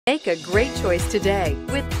Make a great choice today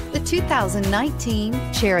with the 2019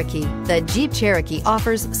 Cherokee. The Jeep Cherokee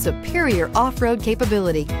offers superior off-road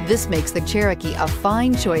capability. This makes the Cherokee a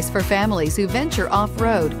fine choice for families who venture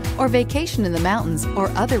off-road or vacation in the mountains or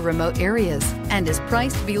other remote areas, and is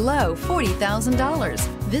priced below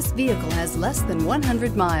 $40,000. This vehicle has less than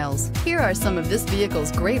 100 miles. Here are some of this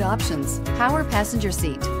vehicle's great options: power passenger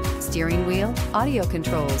seat, steering wheel audio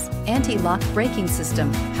controls, anti-lock braking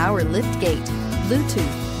system, power lift gate,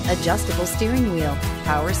 Bluetooth, adjustable steering wheel,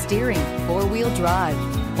 power steering, four-wheel drive,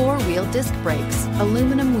 four-wheel disc brakes,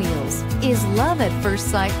 aluminum wheels. Is love at first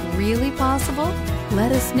sight really possible?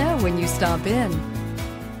 Let us know when you stop in.